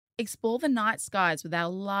Explore the night skies with our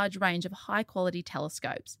large range of high-quality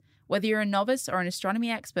telescopes. Whether you're a novice or an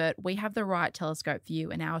astronomy expert, we have the right telescope for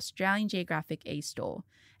you in our Australian Geographic e-store.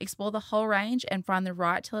 Explore the whole range and find the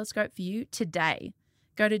right telescope for you today.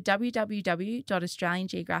 Go to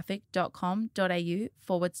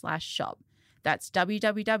www.australiangeographic.com.au/shop. That's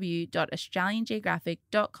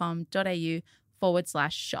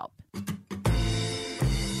www.australiangeographic.com.au/shop.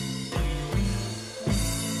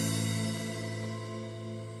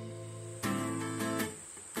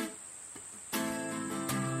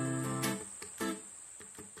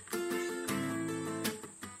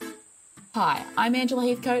 Hi, I'm Angela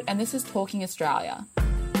Heathcote and this is Talking Australia.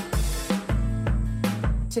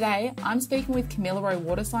 Today, I'm speaking with Kamilaroi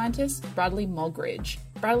water scientist Bradley Moggridge.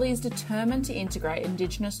 Bradley is determined to integrate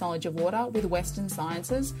Indigenous knowledge of water with Western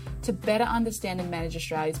sciences to better understand and manage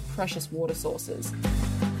Australia's precious water sources.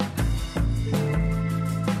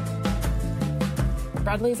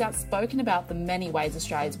 Bradley is outspoken about the many ways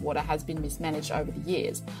Australia's water has been mismanaged over the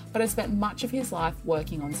years, but has spent much of his life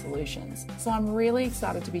working on solutions. So I'm really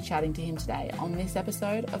excited to be chatting to him today on this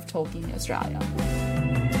episode of Talking Australia.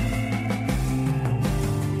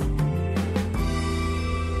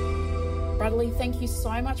 Bradley, thank you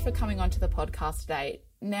so much for coming onto the podcast today.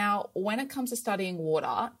 Now, when it comes to studying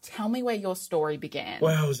water, tell me where your story began.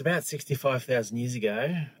 Well, it was about 65,000 years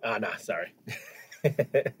ago. Sorry.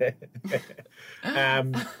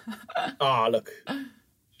 Look,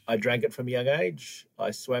 I drank it from a young age.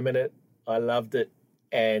 I swam in it. I loved it.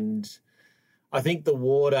 And I think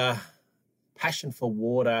the passion for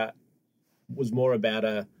water was more about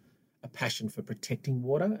a passion for protecting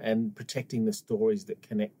water and protecting the stories that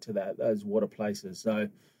connect to those water places. So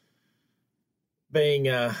being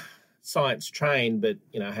science trained, but,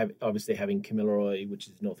 obviously having Kamilaroi, which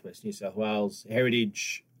is Northwest New South Wales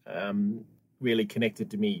heritage, really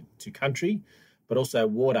connected to me to country, but also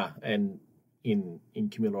water. And in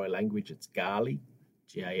Kamilaroi language, it's Gali,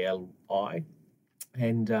 Gali.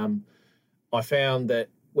 And I found that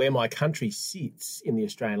where my country sits in the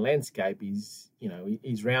Australian landscape is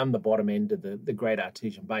round the bottom end of the Great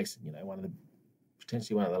Artesian Basin,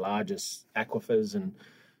 potentially one of the largest aquifers. And,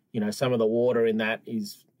 some of the water in that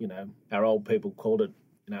is, our old people called it,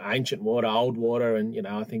 ancient water, old water, and,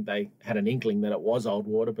 I think they had an inkling that it was old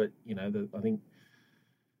water, but, I think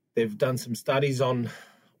they've done some studies on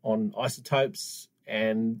isotopes,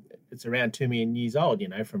 and it's around 2 million years old,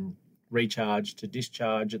 from recharge to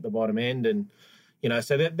discharge at the bottom end. And,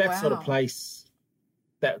 so that wow. Sort of place,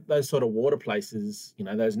 those sort of water places,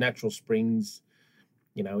 those natural springs,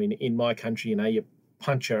 in my country, you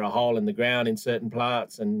puncture a hole in the ground in certain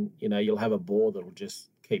parts and, you'll have a bore that'll just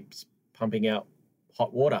keep pumping out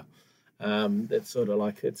hot water. That's sort of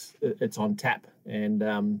like it's on tap. And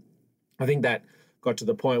I think that got to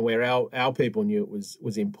the point where our people knew it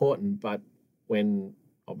was important, but when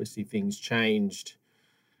obviously things changed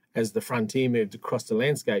as the frontier moved across the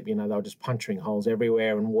landscape, they were just puncturing holes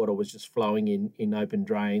everywhere and water was just flowing in open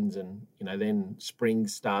drains. And, then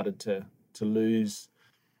springs started to lose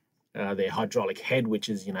their hydraulic head, which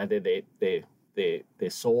is, their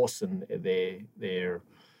source and their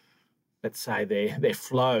let's say their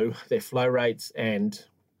flow rates, and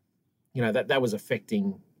that was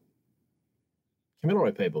affecting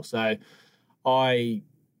Kamilaroi people. So I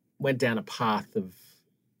went down a path of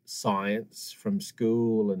science from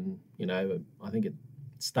school, and I think it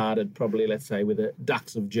started probably, let's say, with a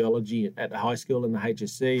ducts of geology at the high school and the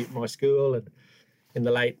HSC at my school in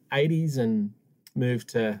the late 80s, and moved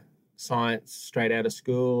to science straight out of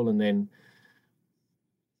school. And then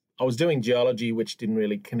I was doing geology, which didn't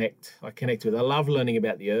really connect. I connected with. I love learning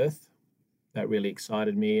about the earth. That really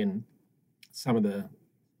excited me, and some of the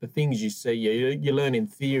things you see, you learn in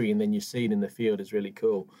theory and then you see it in the field is really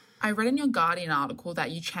cool. I read in your Guardian article that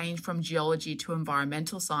you changed from geology to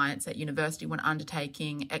environmental science at university when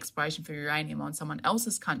undertaking exploration for uranium on someone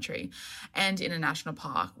else's country and in a national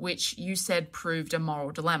park, which you said proved a moral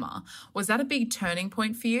dilemma. Was that a big turning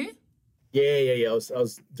point for you? Yeah. I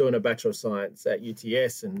was doing a Bachelor of Science at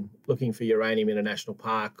UTS and looking for uranium in a national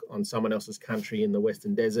park on someone else's country in the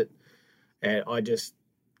Western Desert. And I just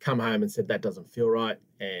come home and said, that doesn't feel right.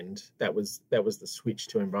 And that was the switch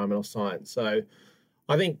to environmental science. So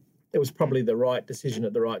I think it was probably the right decision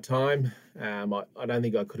at the right time. I don't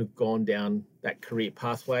think I could have gone down that career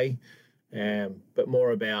pathway, but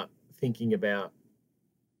more about thinking about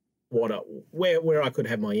where I could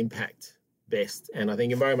have my impact best. And I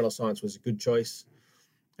think environmental science was a good choice.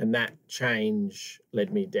 And that change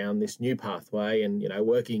led me down this new pathway. And,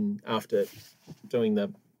 working after doing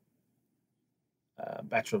the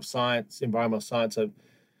Bachelor of Science, environmental science,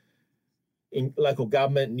 in local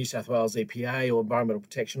government, New South Wales EPA or Environmental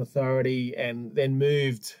Protection Authority, and then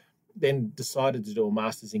decided to do a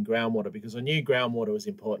master's in groundwater because I knew groundwater was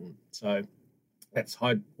important. So that's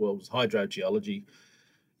hydrogeology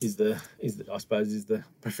is the I suppose is the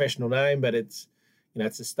professional name, but it's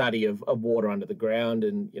it's a study of water under the ground,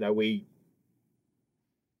 and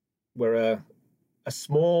we're a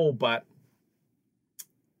small but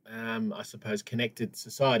I suppose connected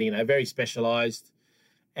society, very specialised.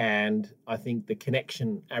 And I think the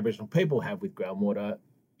connection Aboriginal people have with groundwater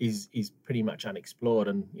is pretty much unexplored.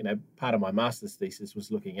 And part of my master's thesis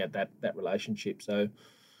was looking at that relationship. So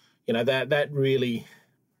that really.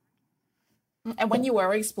 And when you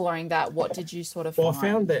were exploring that, what did you sort of find? Well, I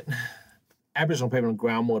found that Aboriginal people and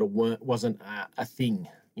groundwater wasn't a thing.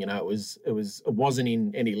 It wasn't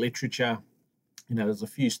in any literature. There's a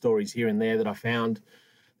few stories here and there that I found.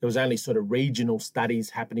 There was only sort of regional studies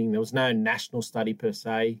happening. There was no national study per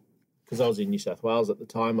se, because I was in New South Wales at the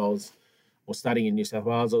time. I was studying in New South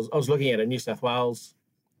Wales. I was looking at a New South Wales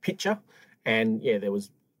picture, and there was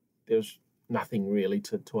nothing really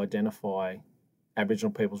to identify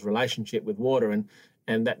Aboriginal people's relationship with water,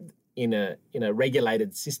 and that in a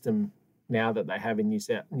regulated system now that they have in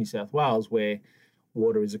New South Wales, where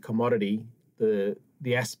water is a commodity, the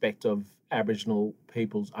aspect of Aboriginal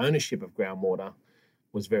people's ownership of groundwater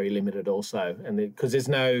was very limited also, and because there's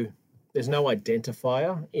no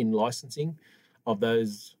identifier in licensing of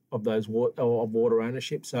water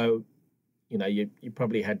ownership. So you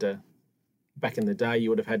probably had to, back in the day, you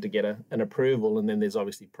would have had to get an approval, and then there's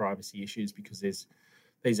obviously privacy issues because these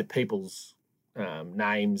are people's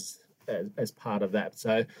names as part of that.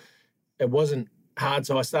 So it wasn't hard.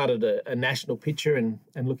 So I started a national picture and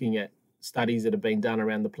looking at studies that have been done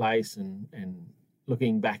around the place, and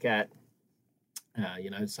looking back at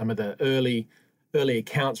some of the early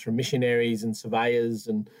accounts from missionaries and surveyors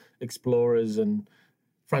and explorers and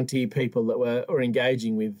frontier people that were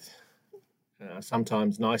engaging with,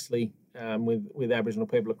 sometimes nicely, with Aboriginal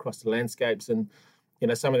people across the landscapes, and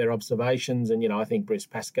some of their observations. And I think Bruce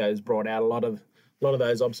Pascoe's brought out a lot of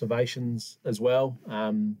those observations as well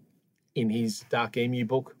in his Dark Emu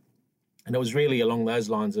book. And it was really along those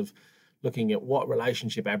lines of looking at what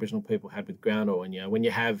relationship Aboriginal people had with groundwater. And when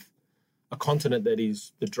you have a continent that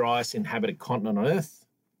is the driest inhabited continent on Earth,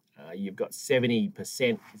 you've got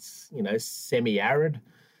 70%, semi-arid.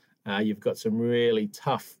 You've got some really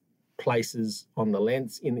tough places on the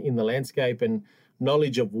in the landscape, and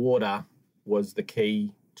knowledge of water was the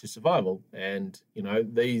key to survival. And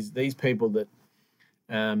these people that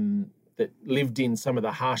lived in some of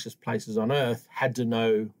the harshest places on Earth had to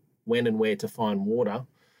know when and where to find water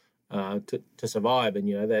to survive. And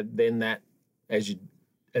that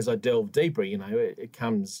as I delve deeper, it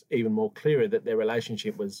comes even more clearer that their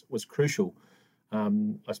relationship was crucial,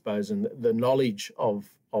 I suppose, and the knowledge of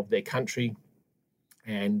their country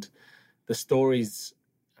and the stories,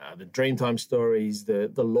 the Dreamtime stories, the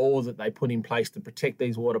law that they put in place to protect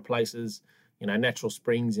these water places. Natural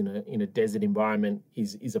springs in a desert environment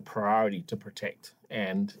is a priority to protect,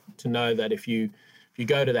 and to know that if you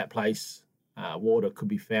go to that place, water could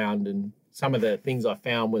be found. And some of the things I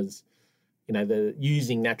found was, the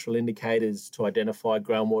using natural indicators to identify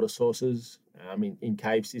groundwater sources in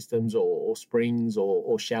cave systems or springs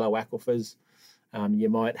or shallow aquifers. You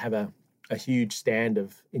might have a huge stand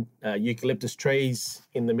of eucalyptus trees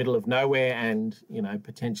in the middle of nowhere, and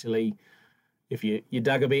potentially, if you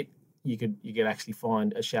dug a bit, you could actually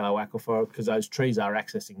find a shallow aquifer because those trees are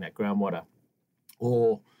accessing that groundwater.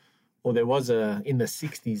 Or there was in the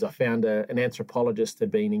 60s, I found an anthropologist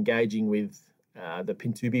had been engaging with the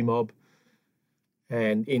Pintubi mob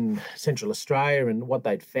and in Central Australia, and what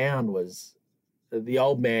they'd found was one of the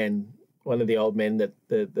old men that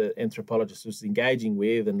the anthropologist was engaging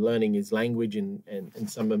with and learning his language, and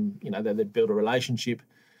some of them, they'd built a relationship.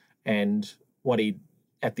 And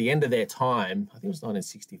at the end of their time, I think it was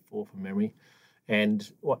 1964 from memory, and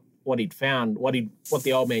what he'd found, what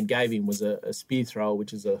the old man gave him was a spear thrower,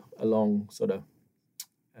 which is a long sort of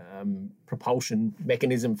propulsion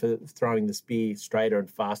mechanism for throwing the spear straighter and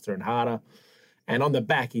faster and harder. And on the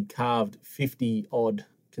back, he'd carved 50 odd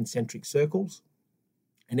concentric circles,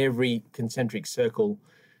 and every concentric circle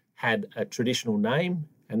had a traditional name,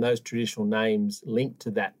 and those traditional names linked to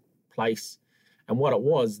that place. And what it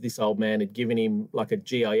was, this old man had given him like a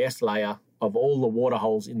GIS layer of all the water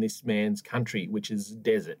holes in this man's country, which is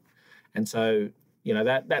desert. And so,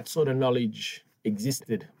 that sort of knowledge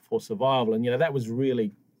existed for survival. And, that was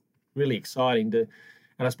really, really exciting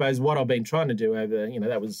and I suppose what I've been trying to do over,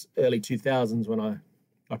 that was early 2000s when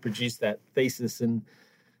I produced that thesis. And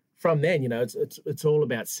from then, it's all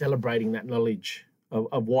about celebrating that knowledge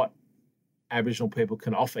of what Aboriginal people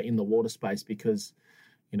can offer in the water space because,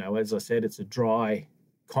 you know, as I said, it's a dry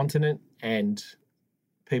continent and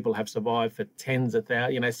people have survived for tens of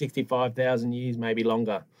thousands, 65,000 years, maybe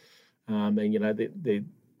longer. And, you know,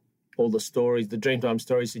 all the stories, the Dreamtime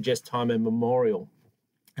stories suggest time immemorial.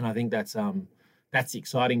 And I think that's the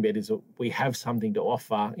exciting bit, is that we have something to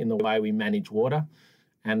offer in the way we manage water.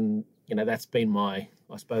 And, you know, that's been my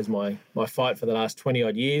fight for the last 20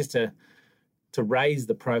 odd years to raise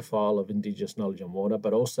the profile of Indigenous knowledge on water,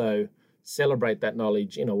 but also celebrate that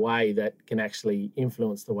knowledge in a way that can actually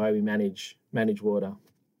influence the way we manage water.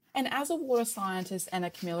 And as a water scientist and a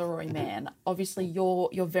Kamilaroi man, obviously you're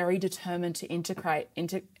very determined to integrate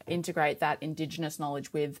that Indigenous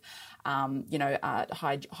knowledge with,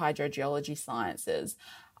 hydrogeology sciences.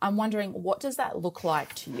 I'm wondering, what does that look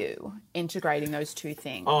like to you, integrating those two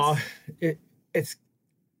things? Oh, it's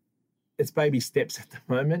baby steps at the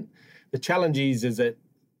moment. The challenge is that,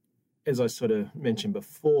 as I sort of mentioned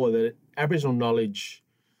before, that Aboriginal knowledge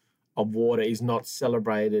of water is not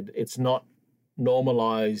celebrated. It's not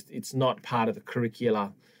normalised. It's not part of the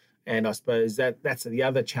curricula. And I suppose that's the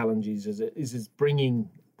other challenge is bringing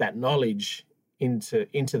that knowledge into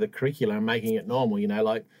the curricula and making it normal. You know,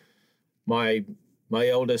 like my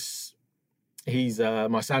eldest,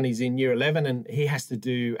 my son is in year 11 and he has to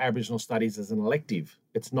do Aboriginal studies as an elective.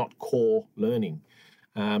 It's not core learning.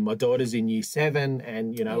 My daughter's in year 7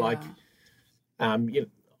 and,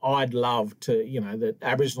 I'd love to, that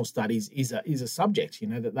Aboriginal studies is a subject,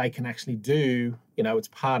 that they can actually do, it's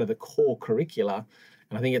part of the core curricula.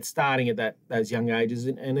 And I think it's starting at those young ages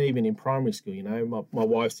and even in primary school. My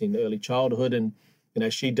wife's in early childhood and,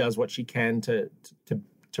 she does what she can to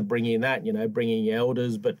bring in that, bringing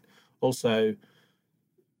elders, but also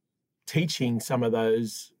teaching some of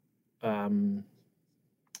those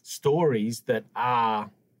stories that are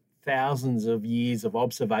thousands of years of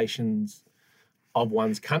observations of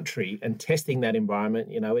one's country and testing that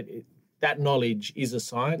environment. That knowledge is a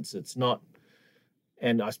science. It's not,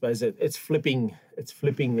 and I suppose it's flipping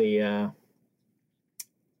the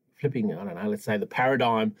let's say the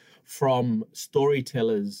paradigm from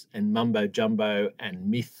storytellers and mumbo jumbo and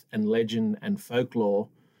myth and legend and folklore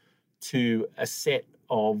to a set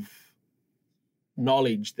of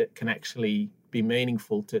knowledge that can actually be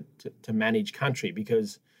meaningful to manage country,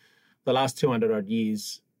 because the last 200 odd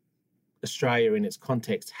years, Australia in its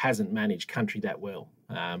context hasn't managed country that well.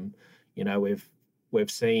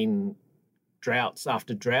 We've seen droughts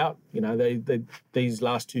after drought. These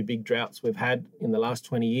last 2 big droughts we've had in the last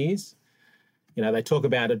 20 years. They talk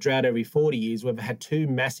about a drought every 40 years. We've had 2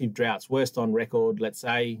 massive droughts, worst on record, let's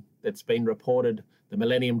say, that's been reported. The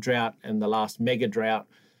Millennium Drought and the last mega drought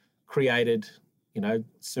created,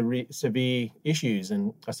 severe issues.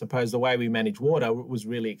 And I suppose the way we manage water was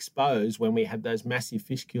really exposed when we had those massive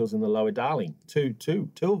fish kills in the Lower Darling, two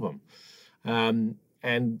of them.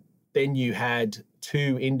 And then you had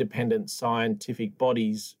 2 independent scientific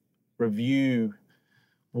bodies review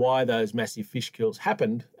why those massive fish kills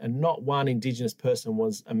happened, and not one Indigenous person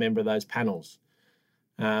was a member of those panels.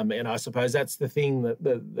 And I suppose that's the thing,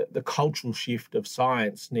 that the cultural shift of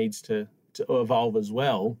science needs to evolve as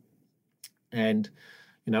well. And,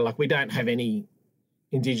 we don't have any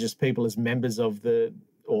Indigenous people as members of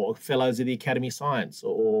or fellows of the Academy of Science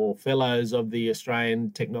or fellows of the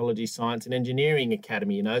Australian Technology, Science and Engineering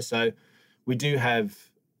Academy, So we do have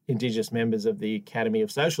Indigenous members of the Academy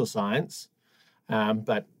of Social Science.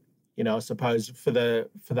 But, I suppose for the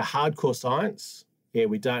hardcore science,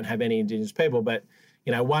 we don't have any Indigenous people. But,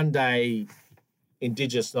 one day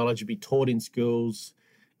Indigenous knowledge would be taught in schools.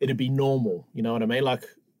 It'd be normal, you know what I mean? Like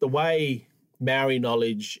the way Maori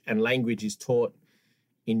knowledge and language is taught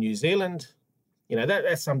in New Zealand,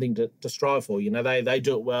 that's something to strive for. They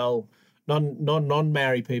do it well.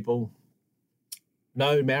 Non-Maori people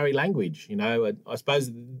know Maori language. I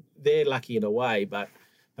suppose they're lucky in a way, but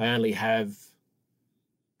they only have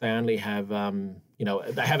they have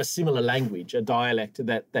a similar language, a dialect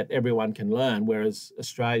that everyone can learn. Whereas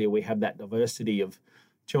Australia, we have that diversity of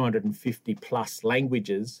 250 plus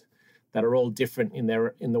languages that are all different in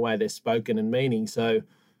the way they're spoken and meaning. So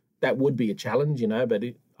that would be a challenge, but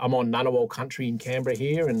I'm on Ngunnawal country in Canberra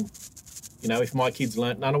here, and if my kids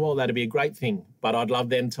learnt Ngunnawal, that'd be a great thing. But I'd love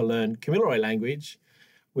them to learn Kamilaroi language,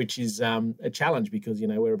 which is a challenge because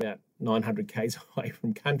we're about 900 k's away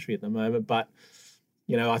from country at the moment. But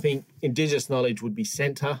I think Indigenous knowledge would be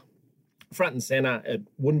front and centre. It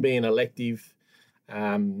wouldn't be an elective,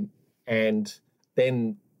 and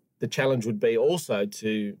then the challenge would be also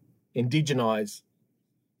to indigenise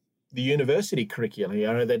the university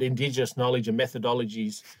curriculum, that Indigenous knowledge and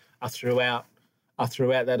methodologies are throughout are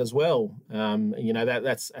throughout that as well.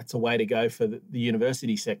 That's a way to go for the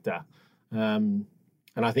university sector. And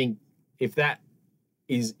I think if that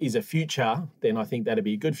is a future, then I think that'd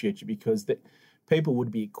be a good future, because people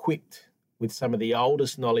would be equipped with some of the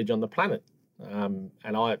oldest knowledge on the planet. And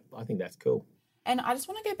I think that's cool. And I just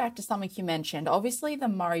want to go back to something you mentioned. Obviously, the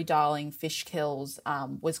Murray-Darling fish kills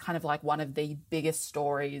was kind of like one of the biggest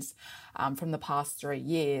stories from the past 3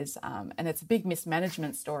 years. And it's a big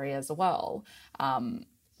mismanagement story as well.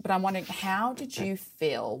 But I'm wondering, how did you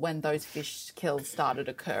feel when those fish kills started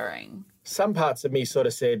occurring? Some parts of me sort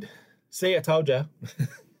of said, see, I told you.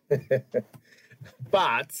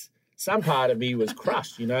 But some part of me was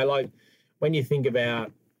crushed, like when you think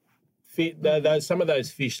about some of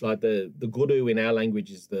those fish, like the gudu in our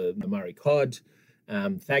language is the Murray cod,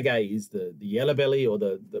 thagay is the yellow belly, or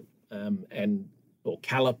or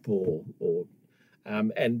callop,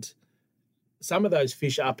 and some of those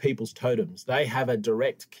fish are people's totems. They have a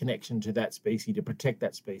direct connection to that species, to protect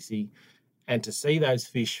that species, and to see those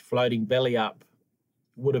fish floating belly up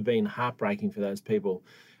would have been heartbreaking for those people.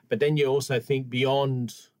 But then you also think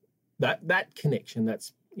beyond that connection,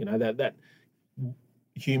 that's that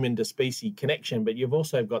human to species connection, but you've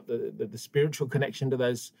also got the spiritual connection to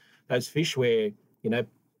those fish, where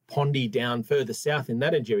Pondy down further south in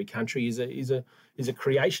Naranjeri country is a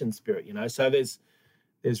creation spirit, so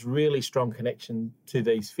there's really strong connection to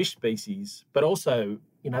these fish species, but also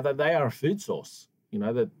that they are a food source.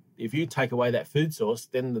 That if you take away that food source,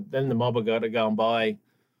 then the mob are going to go and buy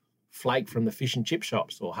flake from the fish and chip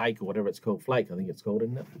shops, or hake, or whatever it's called, flake I think it's called,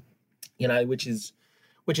 isn't it? Which is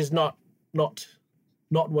not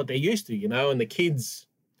what they're used to, and the kids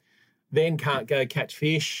then can't go catch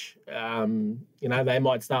fish. They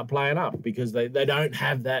might start playing up because they don't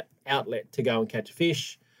have that outlet to go and catch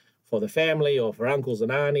fish for the family or for uncles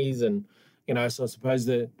and aunties. And, so I suppose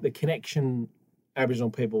the connection Aboriginal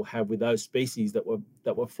people have with those species that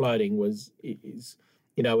were floating is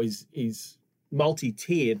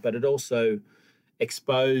multi-tiered, but it also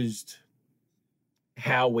exposed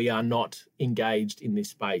how we are not engaged in this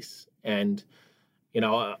space. And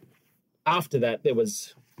after that, there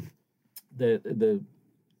was the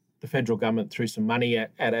federal government threw some money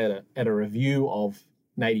at a review of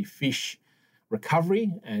native fish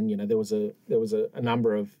recovery, and there was a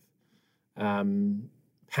number of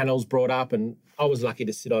panels brought up, and I was lucky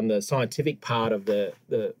to sit on the scientific part of the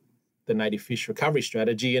native fish recovery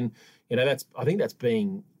strategy, and I think that's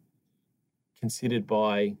being considered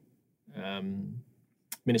by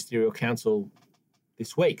Ministerial Council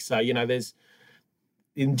this week. So there's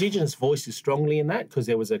Indigenous voice is strongly in that, because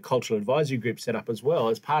there was a cultural advisory group set up as well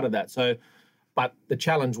as part of that. So, but the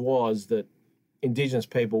challenge was that Indigenous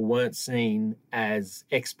people weren't seen as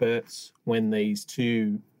experts when these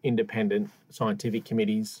two independent scientific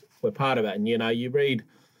committees were part of it. And, you read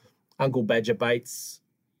Uncle Badger Bates'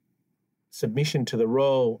 submission to the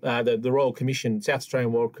Royal Commission, South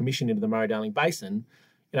Australian Royal Commission into the Murray-Darling Basin,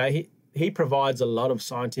 he provides a lot of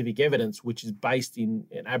scientific evidence which is based in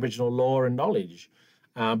Aboriginal law and knowledge.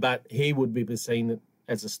 But he would be seen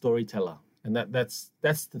as a storyteller, and that's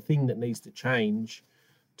the thing that needs to change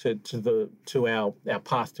to our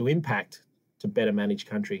path to impact to better manage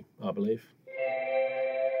country, I believe.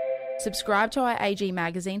 Subscribe to our AG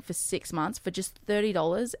magazine for 6 months for just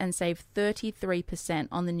 $30 and save 33%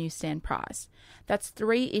 on the newsstand price. That's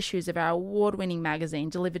 3 issues of our award-winning magazine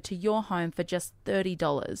delivered to your home for just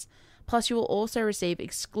 $30. Plus, you will also receive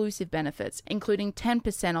exclusive benefits, including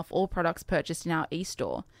 10% off all products purchased in our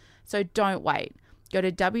e-store. So don't wait. Go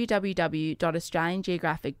to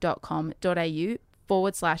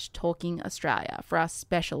www.australiangeographic.com.au/Talking Australia for our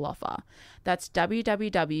special offer. That's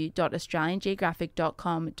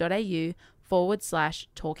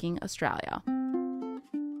www.australiangeographic.com.au/Talking Australia.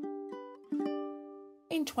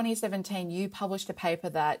 In 2017, you published a paper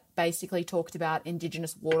that basically talked about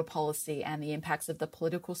Indigenous water policy and the impacts of the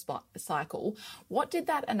political cycle. What did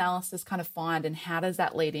that analysis kind of find, and how does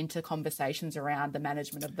that lead into conversations around the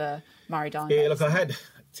management of the Murray-Darling Basin? Yeah, look, I had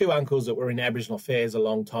 2 uncles that were in Aboriginal affairs a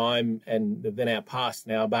long time, and they're now passed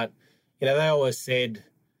now, but, they always said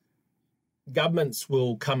governments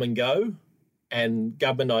will come and go, and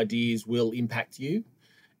government ideas will impact you,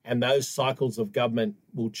 and those cycles of government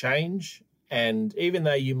will change. And even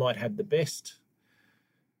though you might have the best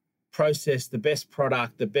process, the best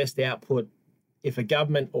product, the best output, if a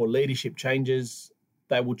government or leadership changes,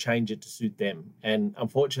 they will change it to suit them. And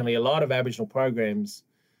unfortunately, a lot of Aboriginal programs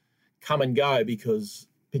come and go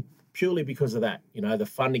purely because of that. The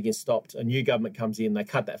funding is stopped. A new government comes in, they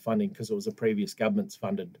cut that funding because it was a previous government's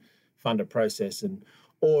funded process,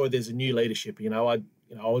 or there's a new leadership.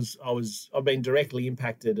 I've been directly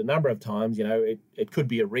impacted a number of times. It could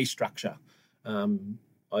be a restructure.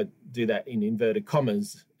 I do that in inverted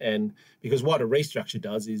commas, and because what a restructure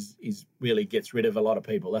does is really gets rid of a lot of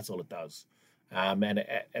people. That's all it does, and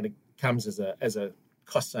it comes as a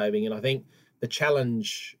cost saving. And I think the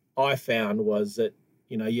challenge I found was that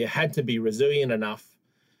you had to be resilient enough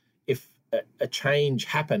if a change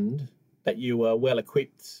happened that you were well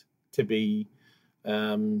equipped to be,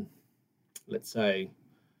 let's say,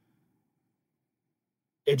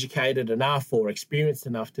 educated enough or experienced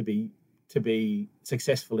enough to be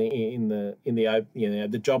successful in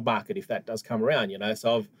the job market if that does come around.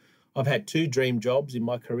 So I've had two dream jobs in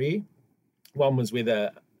my career. One was with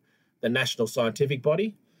the national scientific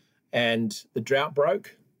body, and the drought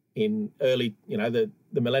broke in early, the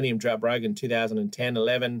Millennium Drought broke in 2010,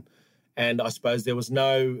 11, and I suppose there was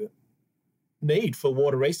no need for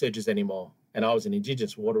water researchers anymore. And I was an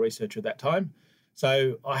Indigenous water researcher at that time,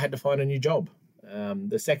 so I had to find a new job.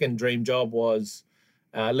 The second dream job was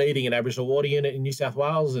leading an Aboriginal water unit in New South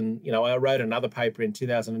Wales, and I wrote another paper in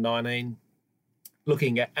 2019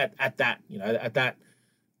 looking at that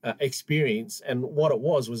experience, and what it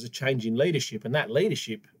was a change in leadership, and that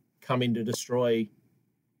leadership come in to destroy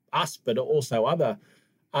us, but also other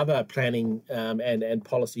planning and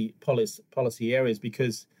policy areas,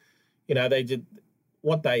 because the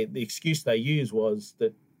excuse they used was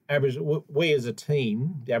that we as a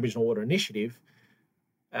team, the Aboriginal Water Initiative,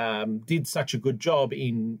 did such a good job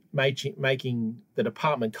in making the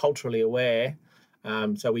department culturally aware.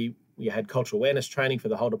 So we had cultural awareness training for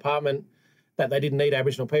the whole department, that they didn't need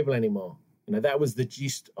Aboriginal people anymore. That was the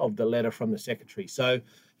gist of the letter from the secretary. So,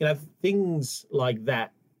 things like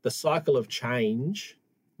that, the cycle of change,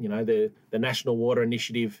 the National Water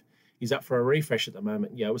Initiative is up for a refresh at the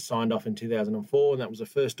moment. It was signed off in 2004, and that was the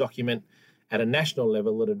first document at a national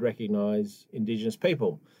level that had recognised Indigenous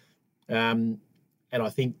people. And I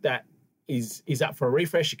think that is up for a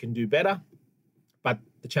refresh. It can do better. But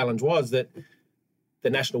the challenge was that the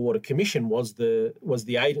National Water Commission was the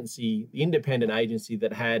agency, the independent agency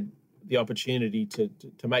that had the opportunity to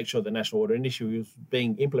make sure the National Water Initiative was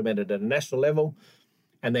being implemented at a national level.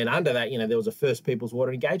 And then under that, there was a First Peoples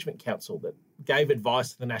Water Engagement Council that gave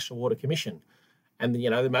advice to the National Water Commission. And,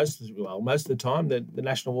 most of the time, the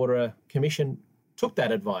National Water Commission took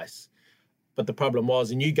that advice. But the problem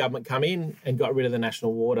was a new government come in and got rid of the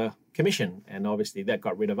National Water Commission. And obviously that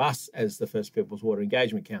got rid of us as the First Peoples Water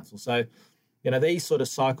Engagement Council. So, these sort of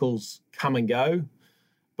cycles come and go,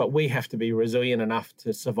 but we have to be resilient enough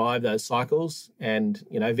to survive those cycles. And,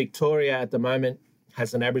 Victoria at the moment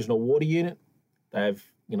has an Aboriginal water unit. They've,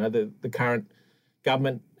 the current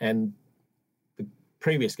government and the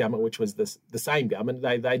previous government, which was the same government,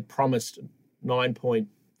 they'd promised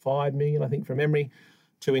 9.5 million, I think, from memory,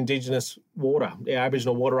 to Indigenous water,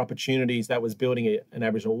 Aboriginal water opportunities. That was building an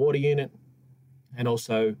Aboriginal water unit, and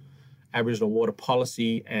also Aboriginal water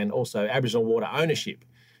policy, and also Aboriginal water ownership.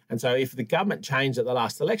 And so if the government changed at the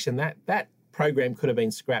last election, that program could have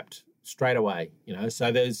been scrapped straight away.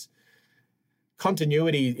 So there's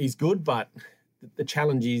continuity is good, but the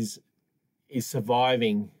challenge is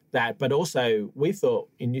surviving that. But also we thought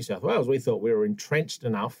in New South Wales, we were entrenched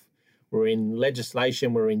enough. We're in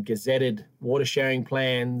legislation, we're in gazetted water sharing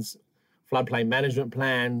plans, floodplain management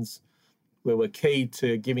plans. We were key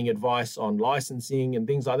to giving advice on licensing and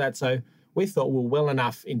things like that. So we thought we were well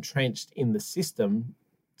enough entrenched in the system,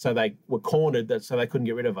 so they were cornered, so they couldn't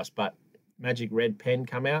get rid of us. But magic red pen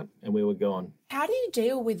come out and we were gone. How do you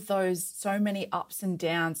deal with those so many ups and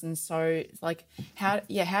downs? And so how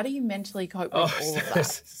do you mentally cope with all of that?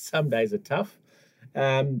 Some days are tough.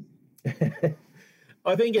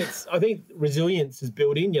 I think resilience is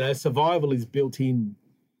built in, survival is built in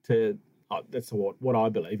to, that's what I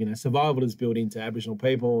believe, survival is built into Aboriginal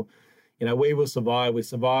people. We will survive. We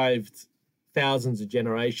survived thousands of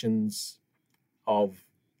generations of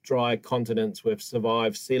dry continents. We've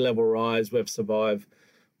survived sea level rise. We've survived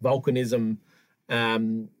volcanism,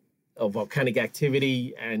 of volcanic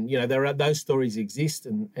activity. And, those stories exist.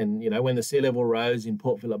 And when the sea level rose in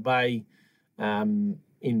Port Phillip Bay in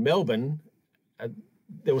Melbourne,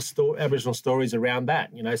 there were Aboriginal stories around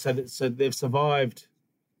that, so they've survived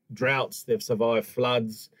droughts, they've survived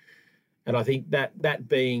floods. And I think that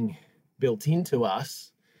being built into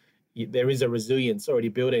us, there is a resilience already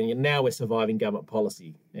built in. And now we're surviving government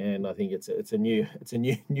policy, and I think it's a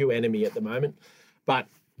new enemy at the moment. But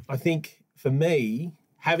I think for me,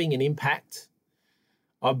 having an impact,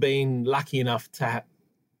 I've been lucky enough to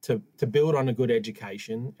build on a good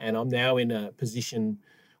education, and I'm now in a position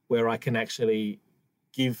where I can actually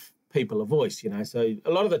give people a voice. So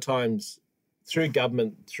a lot of the times through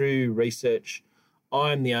government, through research,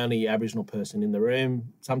 I'm the only Aboriginal person in the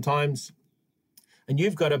room sometimes, and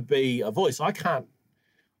you've got to be a voice.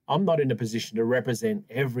 I'm not in a position to represent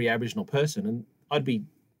every Aboriginal person, and I'd be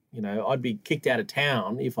kicked out of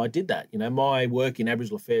town if I did that. My work in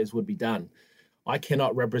Aboriginal affairs would be done. I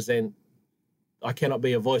cannot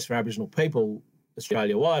be a voice for Aboriginal people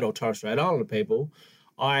Australia-wide or Torres Strait Islander people.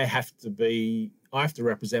 I have to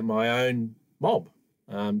represent my own mob,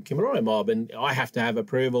 Kimmeroy mob, and I have to have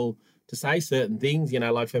approval to say certain things.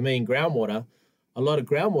 Like for me in groundwater, a lot of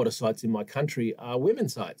groundwater sites in my country are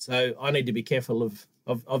women's sites. So I need to be careful of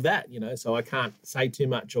that, so I can't say too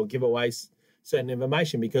much or give away certain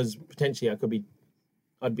information because potentially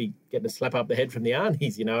I'd be getting a slap up the head from the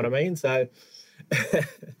aunties, you know what I mean? So,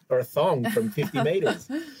 or a thong from 50 metres.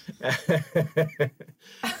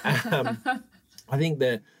 I think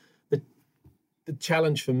the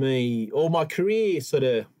challenge for me, or my career sort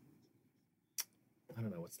of, I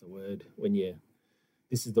don't know what's the word,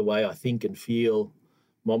 this is the way I think and feel.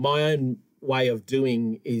 My own way of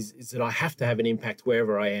doing is that I have to have an impact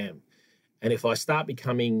wherever I am. And if I start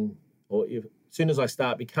becoming, as soon as I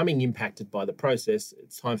start becoming impacted by the process,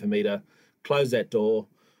 it's time for me to close that door.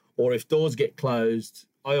 Or if doors get closed,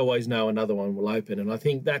 I always know another one will open. And I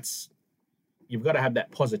think you've got to have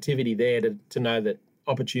that positivity there to know that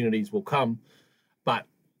opportunities will come. But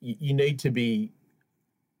you need to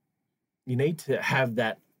have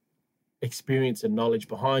that experience and knowledge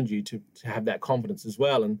behind you to have that confidence as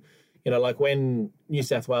well. And, like when New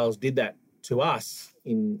South Wales did that to us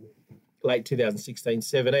in late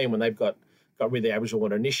 2016-17, when they've got rid of the Aboriginal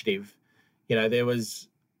Water Initiative, there was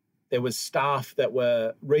staff that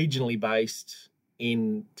were regionally based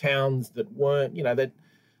in towns that weren't,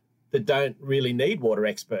 that don't really need water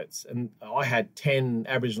experts. And I had 10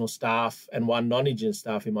 Aboriginal staff and 1 non-Indigenous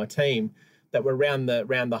staff in my team that were around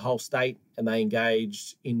the whole state, and they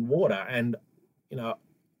engaged in water. And,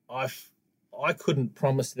 I couldn't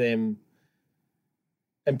promise them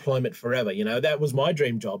employment forever. That was my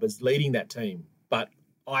dream job, as leading that team. But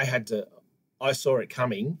I saw it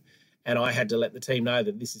coming, and I had to let the team know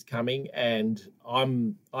that this is coming. And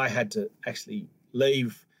I had to actually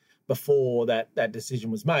leave before that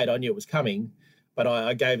decision was made. I knew it was coming, but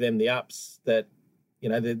I gave them the ups that,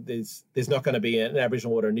 there's not going to be an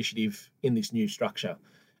Aboriginal Water Initiative in this new structure.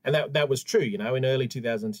 And that was true. In early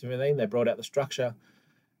 2017, they brought out the structure.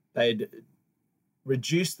 They'd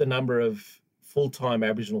reduced the number of full-time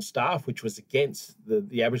Aboriginal staff, which was against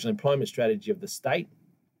the Aboriginal employment strategy of the state.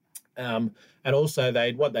 And also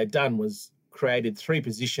what they'd done was created 3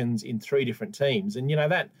 positions in 3 different teams. And,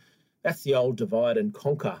 that's the old divide and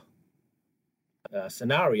conquer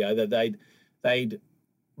scenario, that they'd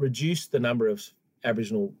reduced the number of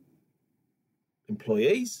Aboriginal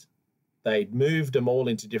employees. They'd moved them all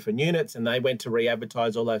into different units, and they went to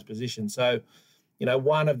re-advertise all those positions. So,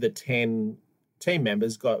 one of the 10 team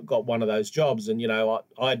members got one of those jobs, and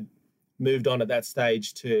I'd moved on at that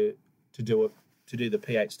stage to do the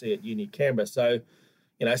PhD at Uni Canberra. So,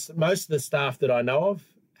 most of the staff that I know of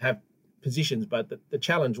have positions, but the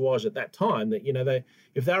challenge was at that time that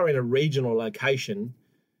if they were in a regional location,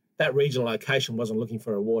 that regional location wasn't looking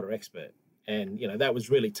for a water expert, and that was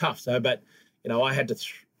really tough. So, but I had to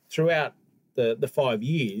throughout the 5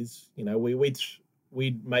 years,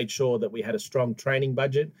 we'd made sure that we had a strong training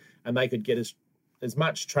budget, and they could get as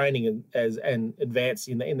much training and advance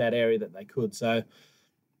in that area that they could. So,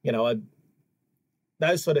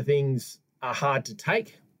 those sort of things are hard to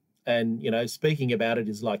take, and speaking about it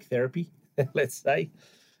is like therapy, let's say.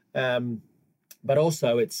 But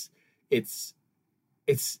also, it's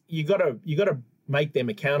you got to make them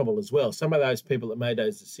accountable as well. Some of those people that made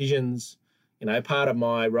those decisions, part of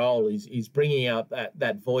my role is bringing out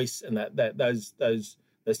that voice and those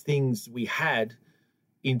things we had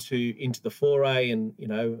into the foray. And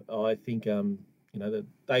I think that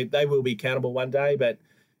they will be accountable one day. But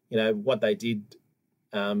what they did,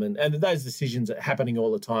 and those decisions are happening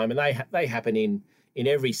all the time, and they happen in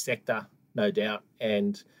every sector, no doubt.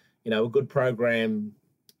 And a good program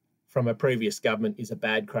from a previous government is a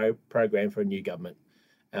bad program for a new government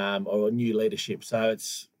or a new leadership. So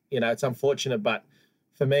it's unfortunate, but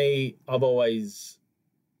for me, I've always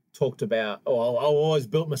talked about, or I've always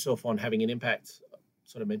built myself on having an impact.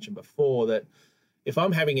 Sort of mentioned before that if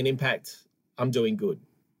I'm having an impact, I'm doing good.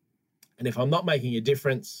 And if I'm not making a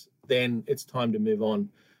difference, then it's time to move on.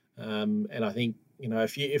 And I think, and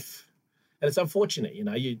it's unfortunate,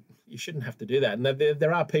 you shouldn't have to do that. And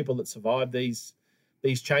there are people that survive these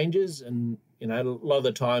changes, and a lot of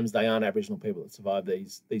the times they aren't Aboriginal people that survive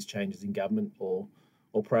these changes in government or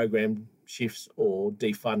program shifts or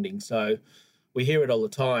defunding. So we hear it all the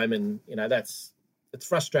time, and it's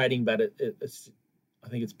frustrating, but I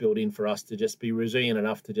think it's built in for us to just be resilient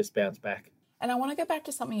enough to just bounce back. And I want to go back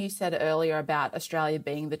to something you said earlier about Australia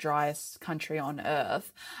being the driest country on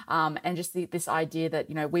earth, and just this idea that,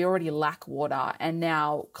 you know, we already lack water, and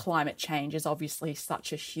now climate change is obviously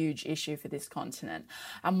such a huge issue for this continent.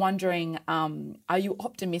 I'm wondering, are you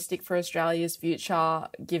optimistic for Australia's future,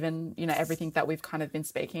 given, you know, everything that we've kind of been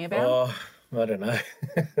speaking about? Oh, I don't know.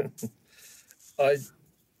 I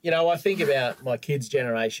think about my kids'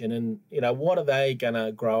 generation and, you know, what are they going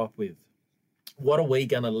to grow up with? What are we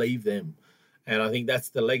going to leave them? And I think that's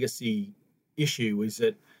the legacy issue, is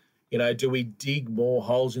that, you know, do we dig more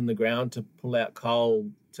holes in the ground to pull out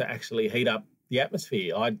coal to actually heat up the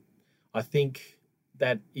atmosphere? I think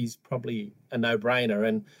that is probably a no-brainer.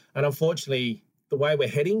 And unfortunately, the way we're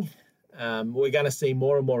heading, we're going to see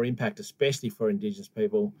more and more impact, especially for Indigenous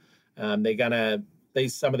people. Some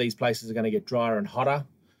of these places are going to get drier and hotter.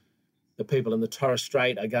 The people in the Torres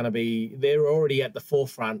Strait are going to they're already at the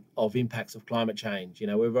forefront of impacts of climate change. You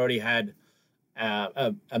know, we've already had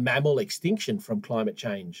a mammal extinction from climate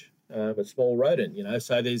change, a small rodent, you know.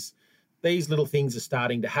 So these little things are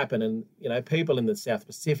starting to happen. And, you know, people in the South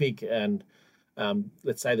Pacific and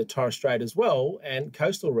let's say the Torres Strait as well, and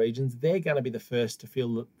coastal regions, they're going to be the first to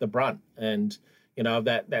feel the brunt. And, you know,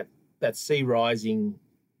 that sea rising,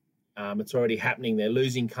 it's already happening. They're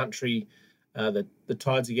losing country. The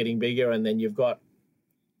tides are getting bigger, and then you've got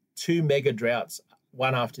 2 mega droughts,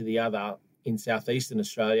 one after the other, in southeastern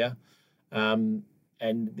Australia.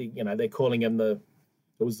 They're calling them it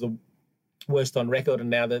was the worst on record, and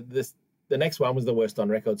now the next one was the worst on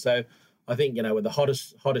record. So I think, you know, with the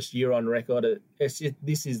hottest year on record, this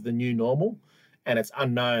is the new normal, and it's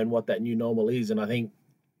unknown what that new normal is. And I think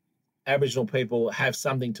Aboriginal people have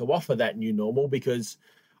something to offer that new normal because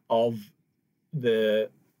of the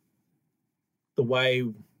way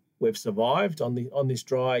we've survived on this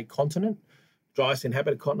dry continent, driest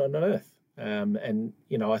inhabited continent on Earth. And,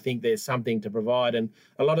 you know, I think there's something to provide. And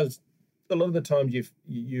a lot of the times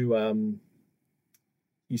you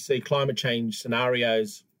see climate change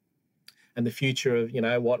scenarios and the future of, you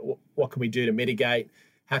know, what can we do to mitigate?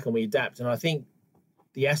 How can we adapt? And I think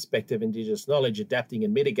the aspect of Indigenous knowledge, adapting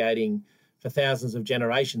and mitigating for thousands of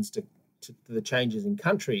generations to the changes in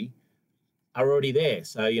country, are already there.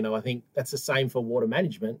 So, you know, I think that's the same for water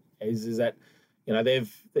management, is that, you know, they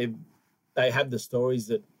have the stories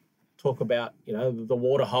that talk about, you know, the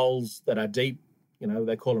water holes that are deep, you know,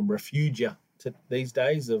 they call them refugia these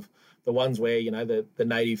days, of the ones where, you know, the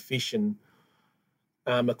native fish and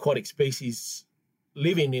aquatic species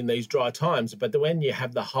live in these dry times. But when you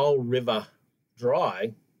have the whole river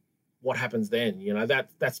dry, what happens then? You know,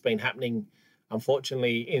 that's been happening,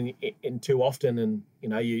 unfortunately, in too often. And, you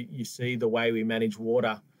know, you see the way we manage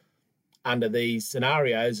water under these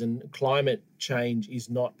scenarios, and climate change is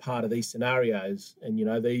not part of these scenarios. And, you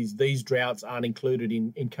know, these droughts aren't included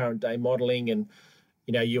in current day modelling. And,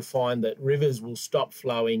 you know, you'll find that rivers will stop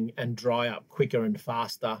flowing and dry up quicker and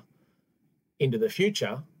faster into the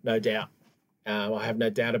future, no doubt. I have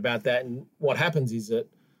no doubt about that. And what happens is that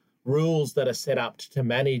rules that are set up to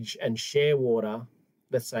manage and share water,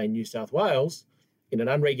 let's say in New South Wales, in an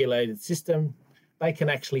unregulated system, they can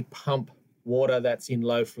actually pump water that's in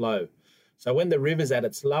low flow. So when the river's at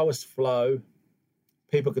its lowest flow,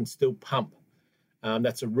 people can still pump.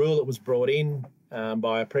 That's a rule that was brought in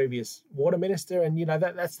by a previous water minister. And, you know,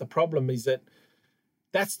 that's the problem, is that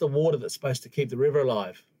that's the water that's supposed to keep the river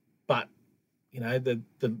alive. But, you know,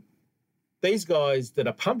 these guys that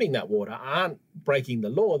are pumping that water aren't breaking the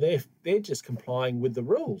law. They're just complying with the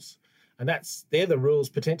rules. And they're the rules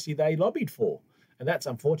potentially they lobbied for. And that's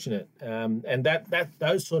unfortunate. And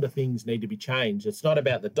those sort of things need to be changed. It's not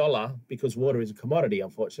about the dollar, because water is a commodity,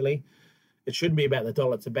 unfortunately. It shouldn't be about the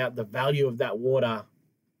dollar. It's about the value of that water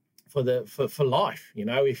for life. You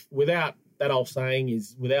know, if without that old saying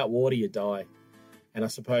is, without water you die. And I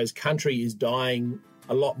suppose country is dying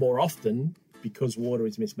a lot more often because water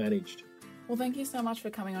is mismanaged. Well, thank you so much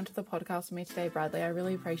for coming onto the podcast with me today, Bradley. I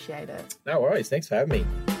really appreciate it. No worries. Thanks for having me.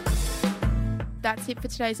 That's it for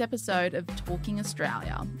today's episode of Talking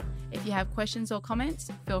Australia. If you have questions or comments,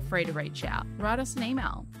 feel free to reach out. Write us an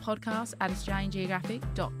email,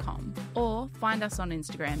 podcast@australiangeographic.com, or find us on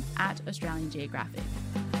Instagram @AustralianGeographic.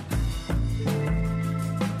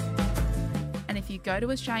 And if you go to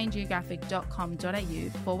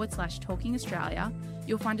australiangeographic.com.au/Talking Australia,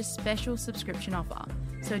 you'll find a special subscription offer.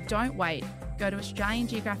 So don't wait. Go to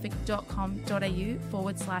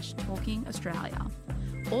australiangeographic.com.au/Talking Australia.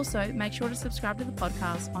 Also, make sure to subscribe to the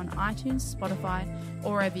podcast on iTunes, Spotify,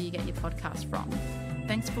 or wherever you get your podcasts from.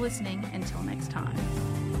 Thanks for listening. Until next time.